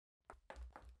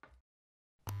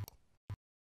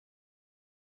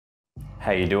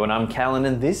How you doing? I'm Callan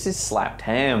and this is Slapped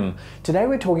Ham. Today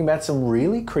we're talking about some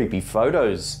really creepy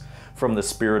photos. From the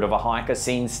spirit of a hiker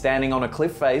seen standing on a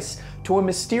cliff face to a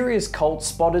mysterious cult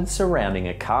spotted surrounding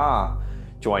a car.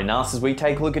 Join us as we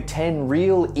take a look at 10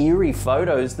 real eerie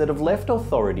photos that have left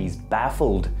authorities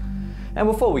baffled. And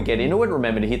before we get into it,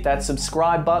 remember to hit that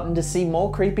subscribe button to see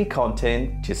more creepy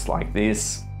content just like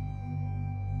this.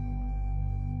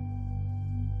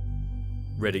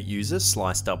 Reddit user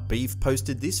Sliced Up Beef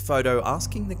posted this photo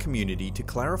asking the community to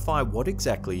clarify what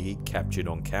exactly he'd captured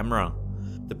on camera.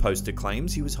 The poster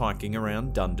claims he was hiking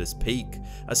around Dundas Peak,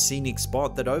 a scenic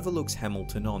spot that overlooks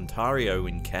Hamilton, Ontario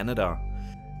in Canada.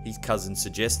 His cousin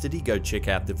suggested he go check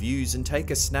out the views and take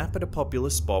a snap at a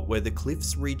popular spot where the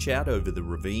cliffs reach out over the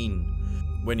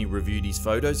ravine. When he reviewed his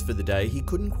photos for the day, he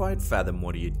couldn't quite fathom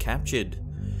what he had captured.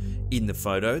 In the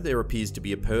photo, there appears to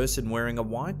be a person wearing a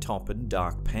white top and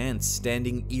dark pants,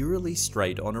 standing eerily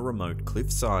straight on a remote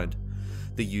cliffside.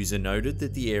 The user noted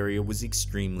that the area was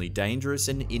extremely dangerous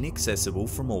and inaccessible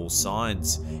from all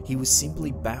sides. He was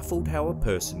simply baffled how a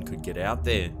person could get out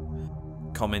there.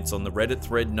 Comments on the Reddit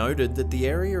thread noted that the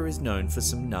area is known for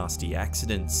some nasty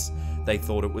accidents. They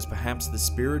thought it was perhaps the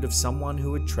spirit of someone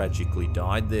who had tragically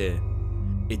died there.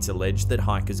 It's alleged that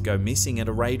hikers go missing at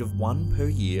a rate of 1 per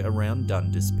year around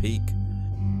Dundas Peak.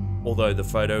 Although the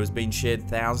photo has been shared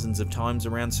thousands of times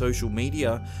around social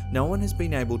media, no one has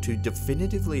been able to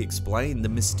definitively explain the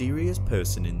mysterious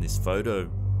person in this photo.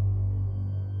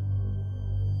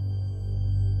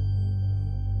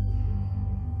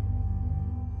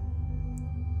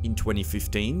 In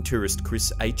 2015, tourist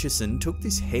Chris Aitchison took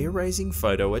this hair-raising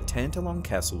photo at Tantallon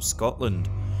Castle, Scotland.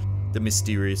 The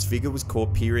mysterious figure was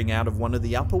caught peering out of one of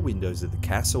the upper windows of the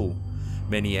castle.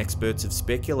 Many experts have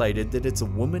speculated that it's a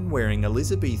woman wearing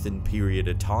Elizabethan period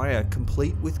attire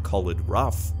complete with collared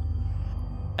ruff.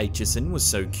 Aitchison was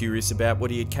so curious about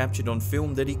what he had captured on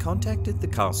film that he contacted the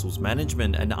castle's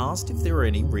management and asked if there were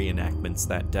any reenactments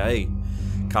that day.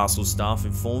 Castle staff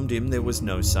informed him there was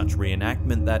no such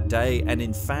reenactment that day, and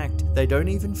in fact, they don't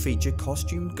even feature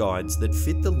costumed guides that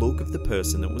fit the look of the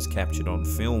person that was captured on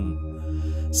film.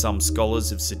 Some scholars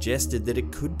have suggested that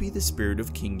it could be the spirit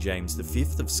of King James V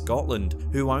of Scotland,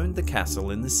 who owned the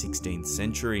castle in the 16th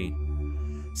century.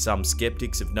 Some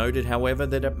skeptics have noted, however,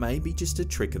 that it may be just a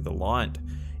trick of the light.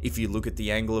 If you look at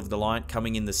the angle of the light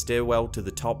coming in the stairwell to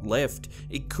the top left,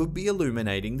 it could be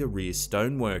illuminating the rear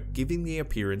stonework, giving the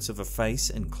appearance of a face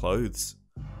and clothes.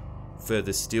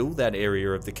 Further still, that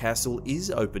area of the castle is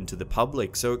open to the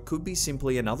public, so it could be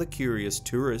simply another curious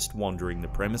tourist wandering the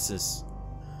premises.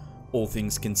 All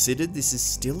things considered, this is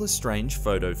still a strange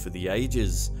photo for the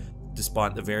ages.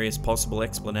 Despite the various possible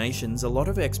explanations, a lot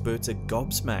of experts are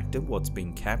gobsmacked at what's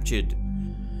been captured.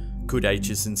 Could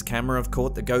Aitchison's camera have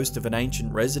caught the ghost of an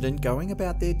ancient resident going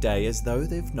about their day as though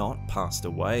they've not passed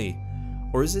away?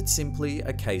 Or is it simply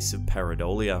a case of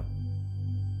pareidolia?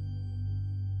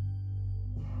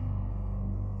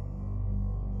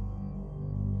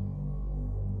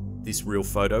 This real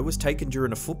photo was taken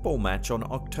during a football match on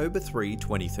October 3,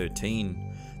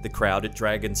 2013. The crowd at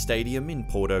Dragon Stadium in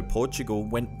Porto, Portugal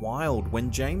went wild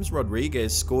when James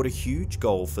Rodriguez scored a huge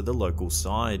goal for the local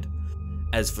side.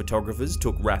 As photographers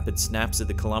took rapid snaps of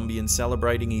the Colombian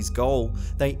celebrating his goal,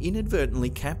 they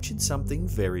inadvertently captured something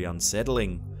very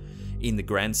unsettling. In the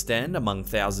grandstand, among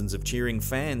thousands of cheering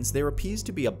fans, there appears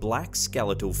to be a black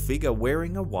skeletal figure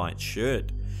wearing a white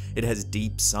shirt. It has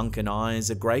deep sunken eyes,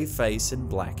 a grey face and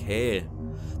black hair.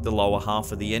 The lower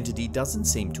half of the entity doesn't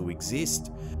seem to exist.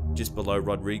 Just below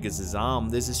Rodriguez's arm,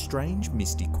 there's a strange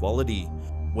misty quality.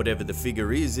 Whatever the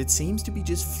figure is, it seems to be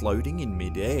just floating in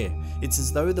mid-air. It's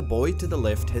as though the boy to the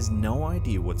left has no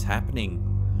idea what's happening.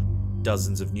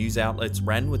 Dozens of news outlets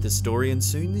ran with the story, and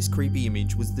soon this creepy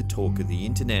image was the talk of the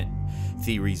internet.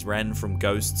 Theories ran from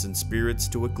ghosts and spirits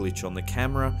to a glitch on the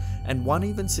camera, and one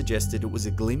even suggested it was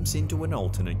a glimpse into an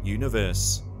alternate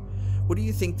universe. What do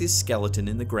you think this skeleton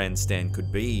in the grandstand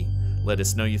could be? Let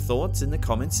us know your thoughts in the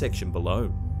comments section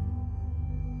below.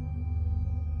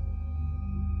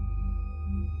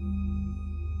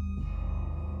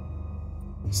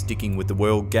 Sticking with the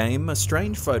world game, a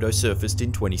strange photo surfaced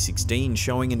in 2016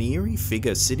 showing an eerie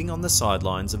figure sitting on the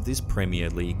sidelines of this Premier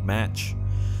League match.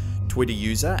 Twitter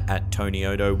user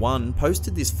 @TonyOdo1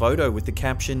 posted this photo with the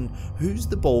caption, "Who's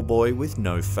the ball boy with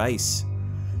no face?"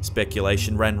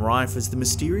 Speculation ran rife as the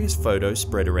mysterious photo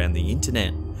spread around the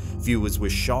internet. Viewers were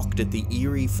shocked at the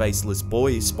eerie faceless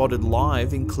boy spotted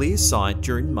live in clear sight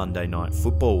during Monday Night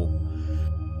Football.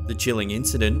 The chilling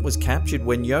incident was captured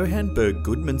when Johan Berg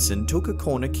Gudmundsson took a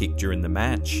corner kick during the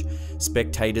match.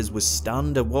 Spectators were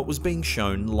stunned at what was being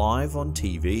shown live on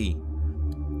TV.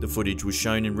 The footage was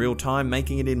shown in real time,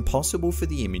 making it impossible for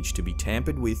the image to be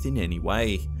tampered with in any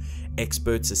way.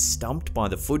 Experts are stumped by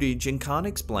the footage and can't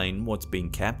explain what's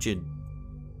been captured.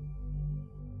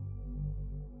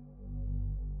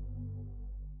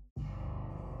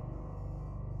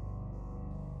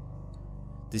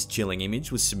 This chilling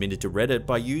image was submitted to Reddit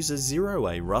by user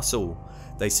 0A Russell.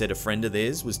 They said a friend of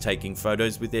theirs was taking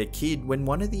photos with their kid when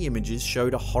one of the images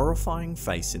showed a horrifying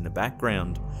face in the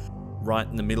background. Right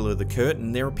in the middle of the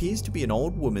curtain, there appears to be an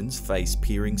old woman's face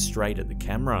peering straight at the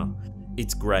camera.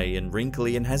 It's grey and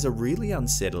wrinkly and has a really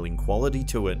unsettling quality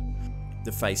to it.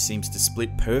 The face seems to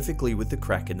split perfectly with the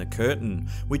crack in the curtain,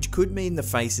 which could mean the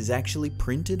face is actually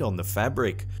printed on the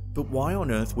fabric. But why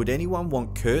on earth would anyone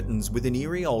want curtains with an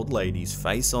eerie old lady's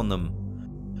face on them?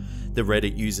 The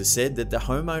Reddit user said that the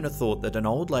homeowner thought that an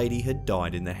old lady had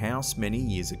died in the house many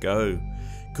years ago.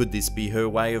 Could this be her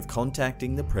way of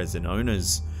contacting the present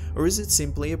owners? Or is it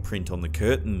simply a print on the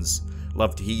curtains?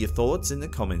 Love to hear your thoughts in the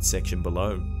comments section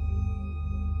below.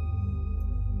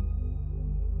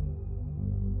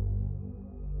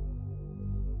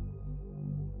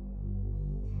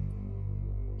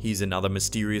 Here's another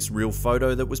mysterious real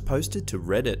photo that was posted to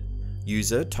Reddit.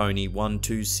 User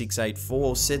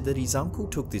Tony12684 said that his uncle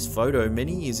took this photo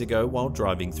many years ago while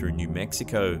driving through New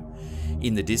Mexico.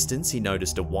 In the distance, he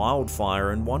noticed a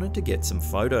wildfire and wanted to get some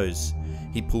photos.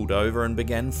 He pulled over and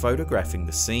began photographing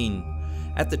the scene.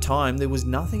 At the time, there was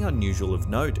nothing unusual of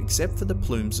note except for the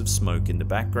plumes of smoke in the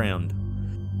background.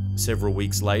 Several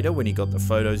weeks later, when he got the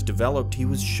photos developed, he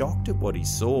was shocked at what he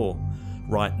saw.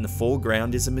 Right in the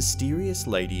foreground is a mysterious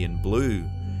lady in blue.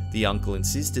 The uncle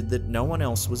insisted that no one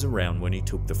else was around when he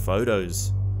took the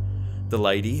photos. The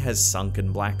lady has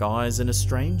sunken black eyes and a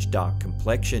strange dark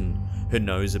complexion. Her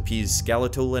nose appears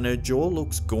skeletal and her jaw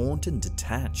looks gaunt and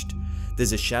detached.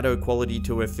 There's a shadow quality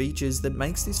to her features that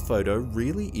makes this photo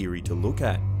really eerie to look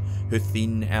at. Her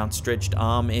thin, outstretched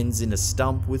arm ends in a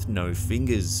stump with no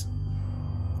fingers.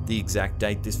 The exact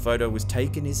date this photo was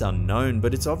taken is unknown,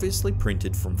 but it's obviously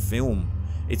printed from film.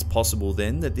 It's possible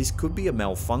then that this could be a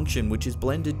malfunction which has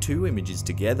blended two images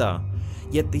together.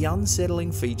 Yet the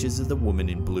unsettling features of the woman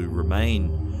in blue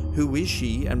remain. Who is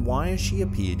she and why has she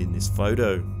appeared in this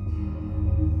photo?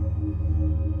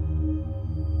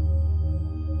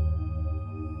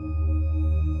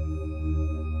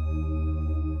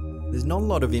 There's not a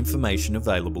lot of information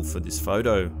available for this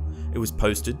photo. It was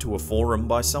posted to a forum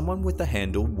by someone with the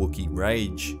handle Wookie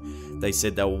Rage. They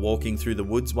said they were walking through the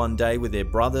woods one day with their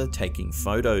brother taking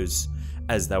photos.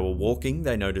 As they were walking,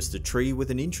 they noticed a tree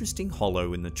with an interesting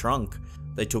hollow in the trunk.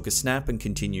 They took a snap and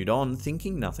continued on,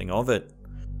 thinking nothing of it.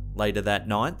 Later that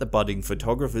night, the budding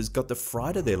photographers got the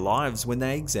fright of their lives when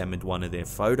they examined one of their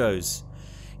photos.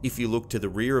 If you look to the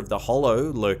rear of the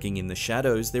hollow, lurking in the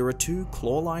shadows, there are two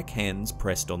claw-like hands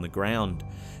pressed on the ground.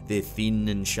 They're thin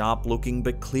and sharp looking,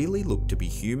 but clearly look to be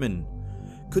human.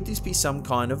 Could this be some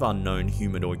kind of unknown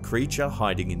humanoid creature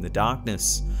hiding in the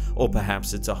darkness? Or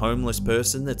perhaps it's a homeless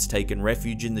person that's taken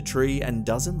refuge in the tree and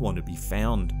doesn't want to be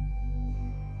found.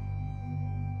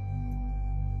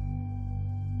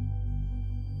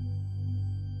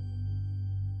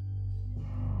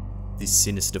 This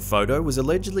sinister photo was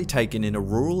allegedly taken in a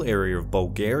rural area of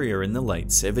Bulgaria in the late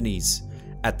 70s.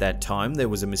 At that time, there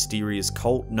was a mysterious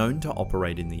cult known to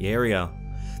operate in the area.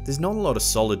 There's not a lot of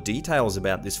solid details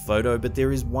about this photo, but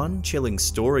there is one chilling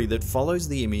story that follows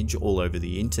the image all over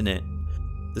the internet.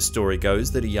 The story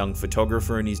goes that a young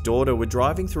photographer and his daughter were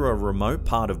driving through a remote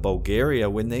part of Bulgaria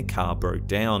when their car broke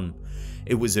down.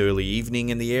 It was early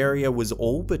evening and the area was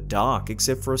all but dark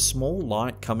except for a small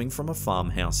light coming from a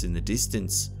farmhouse in the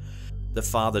distance. The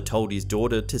father told his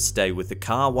daughter to stay with the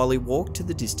car while he walked to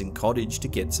the distant cottage to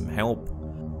get some help.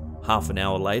 Half an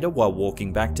hour later, while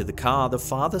walking back to the car, the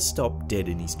father stopped dead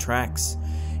in his tracks.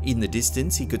 In the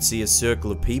distance, he could see a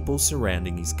circle of people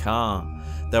surrounding his car.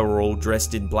 They were all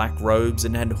dressed in black robes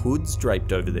and had hoods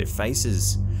draped over their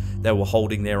faces. They were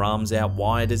holding their arms out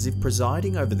wide as if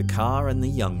presiding over the car and the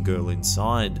young girl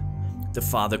inside. The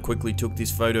father quickly took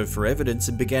this photo for evidence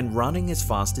and began running as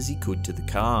fast as he could to the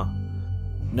car.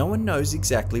 No one knows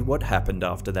exactly what happened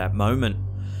after that moment.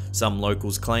 Some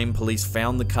locals claim police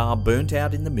found the car burnt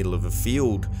out in the middle of a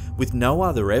field, with no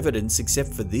other evidence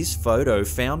except for this photo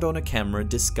found on a camera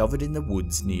discovered in the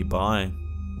woods nearby.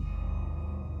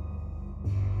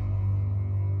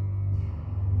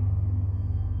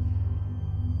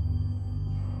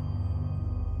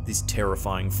 This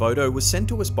terrifying photo was sent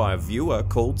to us by a viewer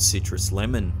called Citrus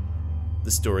Lemon.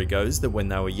 The story goes that when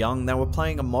they were young, they were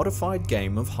playing a modified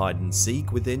game of hide and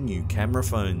seek with their new camera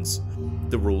phones.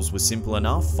 The rules were simple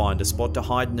enough: find a spot to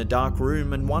hide in a dark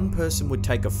room, and one person would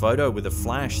take a photo with a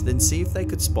flash, then see if they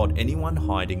could spot anyone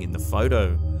hiding in the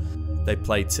photo. They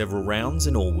played several rounds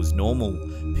and all was normal.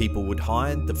 People would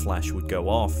hide, the flash would go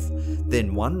off.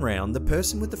 Then one round, the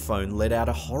person with the phone let out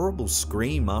a horrible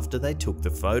scream after they took the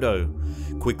photo.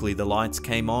 Quickly the lights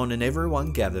came on and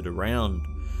everyone gathered around.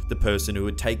 The person who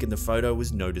had taken the photo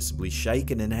was noticeably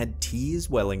shaken and had tears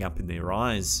welling up in their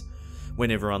eyes. When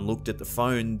everyone looked at the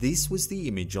phone, this was the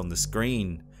image on the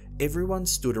screen. Everyone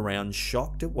stood around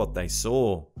shocked at what they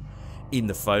saw. In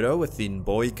the photo, a thin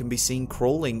boy can be seen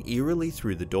crawling eerily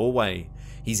through the doorway.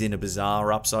 He's in a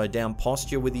bizarre upside down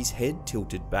posture with his head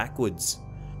tilted backwards.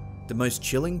 The most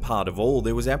chilling part of all,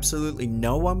 there was absolutely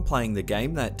no one playing the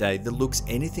game that day that looks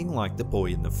anything like the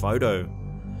boy in the photo.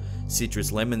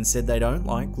 Citrus Lemon said they don't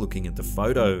like looking at the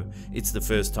photo. It's the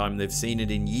first time they've seen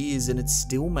it in years and it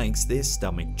still makes their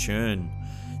stomach churn.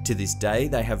 To this day,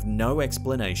 they have no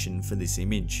explanation for this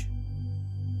image.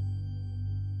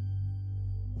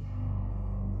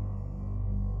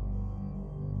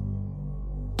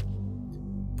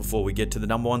 Before we get to the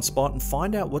 #1 spot and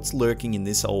find out what's lurking in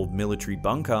this old military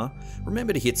bunker,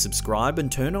 remember to hit subscribe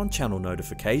and turn on channel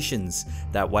notifications.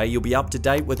 That way you'll be up to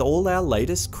date with all our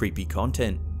latest creepy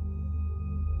content.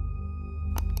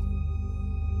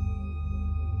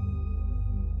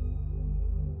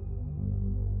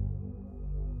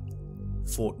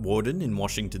 Fort Worden in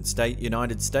Washington State,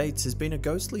 United States has been a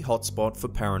ghostly hotspot for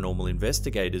paranormal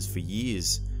investigators for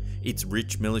years. Its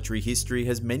rich military history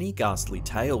has many ghastly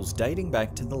tales dating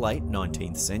back to the late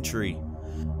 19th century.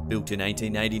 Built in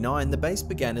 1889, the base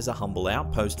began as a humble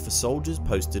outpost for soldiers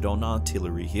posted on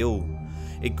Artillery Hill.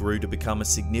 It grew to become a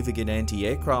significant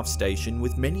anti-aircraft station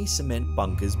with many cement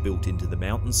bunkers built into the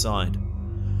mountainside.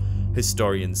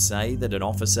 Historians say that an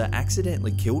officer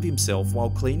accidentally killed himself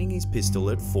while cleaning his pistol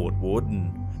at Fort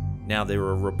Worden. Now there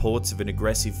are reports of an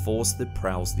aggressive force that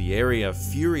prowls the area,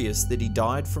 furious that he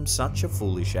died from such a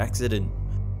foolish accident.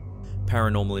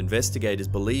 Paranormal investigators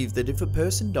believe that if a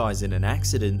person dies in an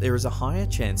accident, there is a higher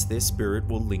chance their spirit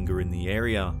will linger in the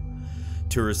area.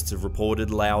 Tourists have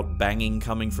reported loud banging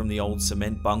coming from the old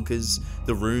cement bunkers,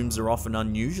 the rooms are often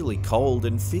unusually cold,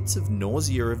 and fits of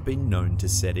nausea have been known to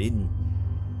set in.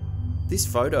 This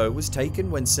photo was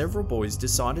taken when several boys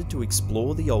decided to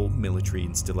explore the old military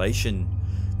installation.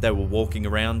 They were walking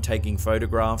around taking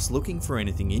photographs, looking for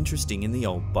anything interesting in the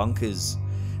old bunkers.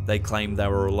 They claimed they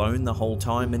were alone the whole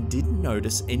time and didn't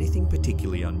notice anything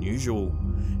particularly unusual.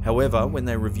 However, when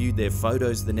they reviewed their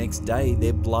photos the next day,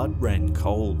 their blood ran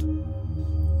cold.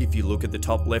 If you look at the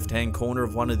top left-hand corner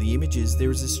of one of the images,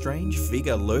 there is a strange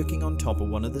figure lurking on top of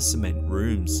one of the cement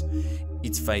rooms.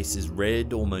 Its face is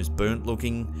red, almost burnt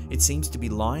looking. It seems to be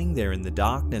lying there in the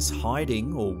darkness,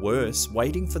 hiding, or worse,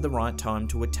 waiting for the right time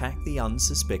to attack the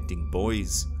unsuspecting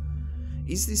boys.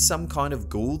 Is this some kind of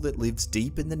ghoul that lives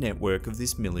deep in the network of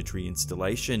this military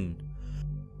installation?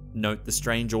 Note the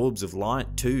strange orbs of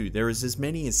light too. There is as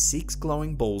many as 6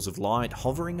 glowing balls of light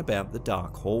hovering about the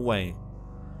dark hallway.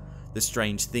 The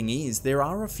strange thing is, there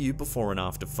are a few before and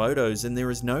after photos and there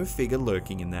is no figure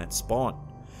lurking in that spot.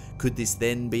 Could this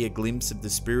then be a glimpse of the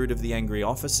spirit of the angry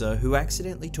officer who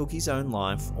accidentally took his own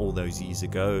life all those years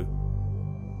ago?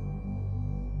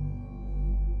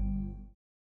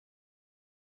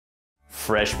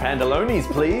 Fresh pandalonis,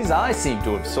 please. I seem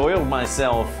to have soiled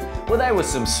myself. Well, they were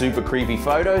some super creepy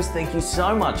photos. Thank you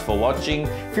so much for watching.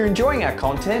 If you're enjoying our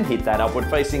content, hit that upward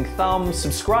facing thumb,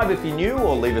 subscribe if you're new,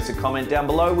 or leave us a comment down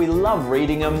below. We love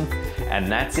reading them.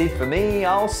 And that's it for me.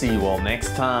 I'll see you all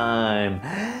next time.